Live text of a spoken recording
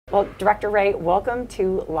Well, Director Wray, welcome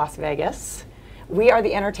to Las Vegas. We are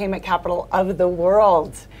the entertainment capital of the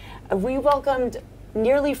world. We welcomed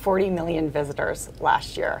nearly 40 million visitors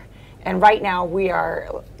last year. And right now we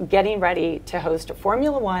are getting ready to host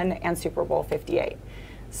Formula One and Super Bowl 58.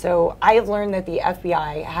 So I have learned that the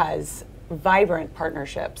FBI has vibrant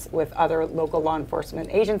partnerships with other local law enforcement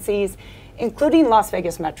agencies, including Las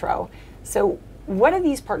Vegas Metro. So what do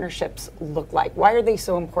these partnerships look like? Why are they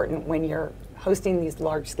so important when you're hosting these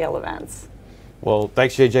large-scale events? Well,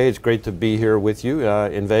 thanks, JJ. It's great to be here with you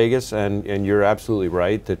in Vegas, and you're absolutely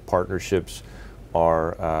right that partnerships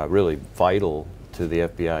are really vital to the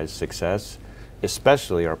FBI's success,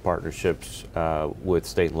 especially our partnerships with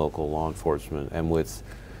state and local law enforcement and with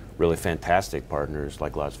really fantastic partners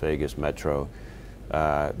like Las Vegas Metro.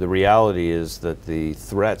 The reality is that the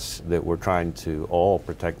threats that we're trying to all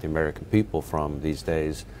protect the American people from these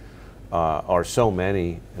days are so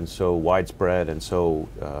many and so widespread and so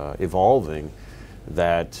evolving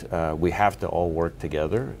that we have to all work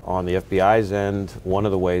together. On the FBI's end, one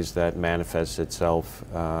of the ways that manifests itself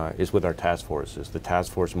is with our task forces. The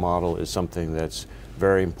task force model is something that's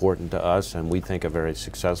very important to us, and we think a very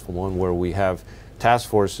successful one, where we have task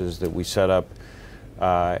forces that we set up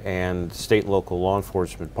and state and local law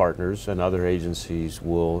enforcement partners and other agencies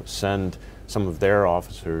will send some of their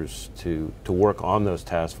officers to work on those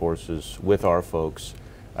task forces with our folks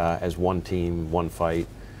as one team, one fight.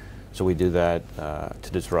 So we do that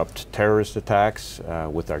to disrupt terrorist attacks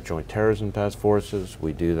with our joint terrorism task forces.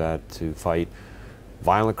 We do that to fight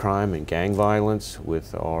violent crime and gang violence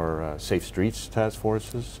with our Safe Streets task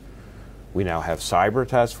forces. We now have cyber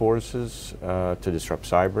task forces to disrupt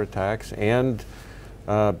cyber attacks. And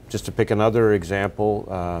just to pick another example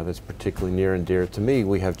that's particularly near and dear to me,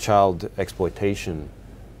 we have child exploitation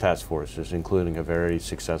task forces, including a very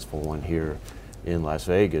successful one here in Las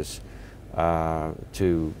Vegas,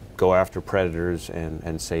 to go after predators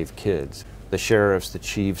and save kids. The sheriffs, the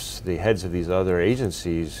chiefs, the heads of these other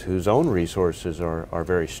agencies whose own resources are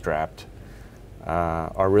very strapped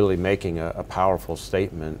are really making a powerful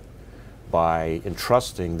statement by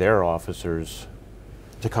entrusting their officers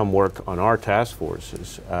to come work on our task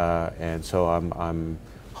forces. And so I'm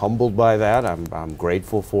humbled by that. I'm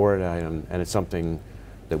grateful for it, and it's something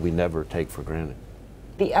that we never take for granted.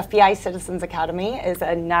 The FBI Citizens Academy is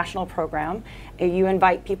a national program. You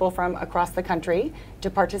invite people from across the country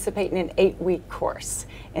to participate in an 8-week course.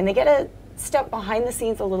 And they get to step behind the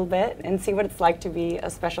scenes a little bit and see what it's like to be a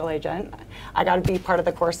special agent. I got to be part of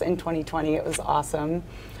the course in 2020. It was awesome.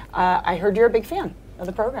 I heard you're a big fan of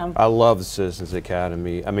the program. I love the Citizens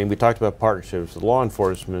Academy. I mean, we talked about partnerships with law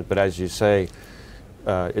enforcement, but as you say,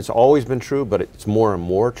 it's always been true, but it's more and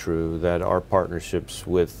more true that our partnerships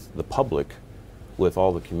with the public, with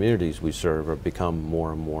all the communities we serve, have become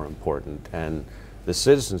more and more important. And the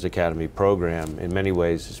Citizens Academy program, in many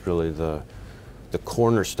ways, is really the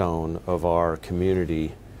cornerstone of our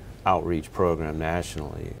community outreach program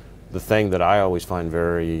nationally. The thing that I always find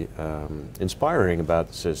very inspiring about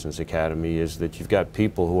the Citizens Academy is that you've got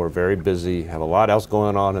people who are very busy, have a lot else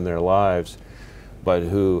going on in their lives, but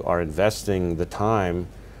who are investing the time.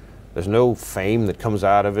 There's no fame that comes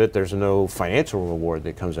out of it, there's no financial reward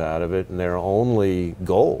that comes out of it, and their only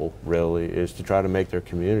goal, really, is to try to make their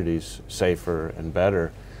communities safer and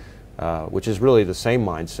better, which is really the same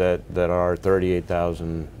mindset that our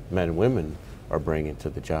 38,000 men and women are bringing to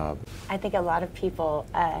the job. I think a lot of people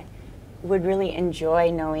would really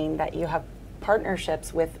enjoy knowing that you have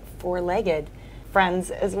partnerships with four-legged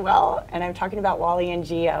friends as well, and I'm talking about Wally and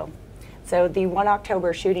Geo. So the 1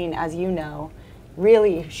 October shooting, as you know,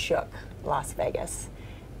 really shook Las Vegas.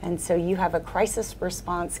 And so you have a crisis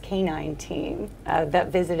response canine team that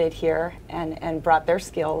visited here and brought their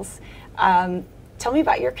skills. Tell me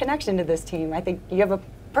about your connection to this team. I think you have a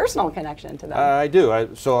personal connection to them. I do.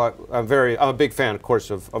 I'm a big fan, of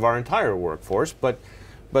course, of our entire workforce, but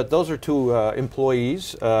those are two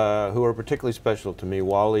employees who are particularly special to me.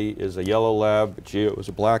 Wally is a yellow lab, Geo is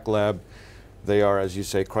a black lab. They are, as you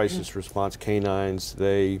say, crisis response canines.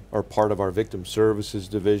 They are part of our victim services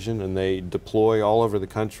division, and they deploy all over the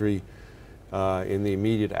country in the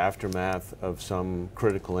immediate aftermath of some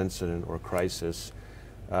critical incident or crisis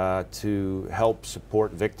to help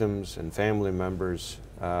support victims and family members,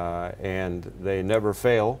 and they never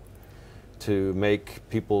fail to make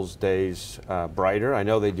people's days brighter. I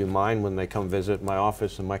know they do mine when they come visit my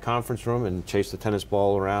office and my conference room and chase the tennis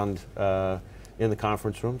ball around in the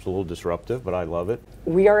conference room. It's a little disruptive, but I love it.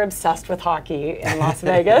 We are obsessed with hockey in Las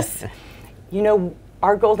Vegas. You know,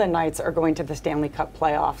 our Golden Knights are going to the Stanley Cup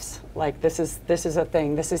playoffs. Like, this is a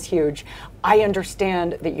thing. This is huge. I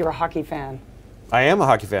understand that you're a hockey fan. I am a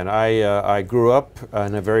hockey fan. I grew up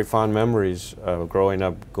and have very fond memories of growing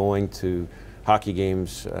up going to hockey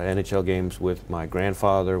games, NHL games with my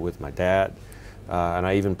grandfather, with my dad. And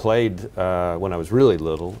I even played when I was really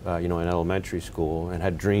little, you know, in elementary school, and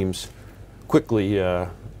had dreams quickly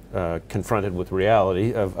confronted with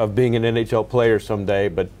reality of being an NHL player someday.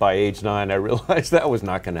 But by age 9, I realized that was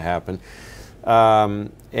not going to happen. So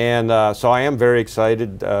I am very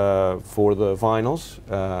excited for the finals.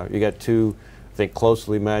 You got two, I think,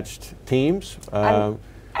 closely matched teams.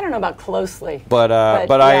 I don't know about closely, but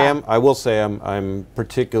yeah. I will say I'm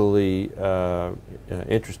particularly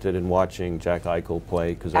interested in watching Jack Eichel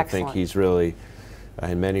play, because I think he's really,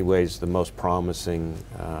 in many ways, the most promising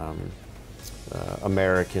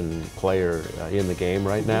American player in the game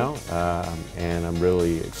right now, and I'm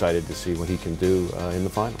really excited to see what he can do in the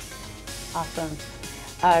final. Awesome.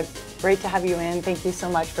 Great to have you in. Thank you so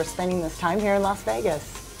much for spending this time here in Las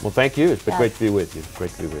Vegas. Well, thank you. It's been great to be with you.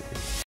 Great to be with you.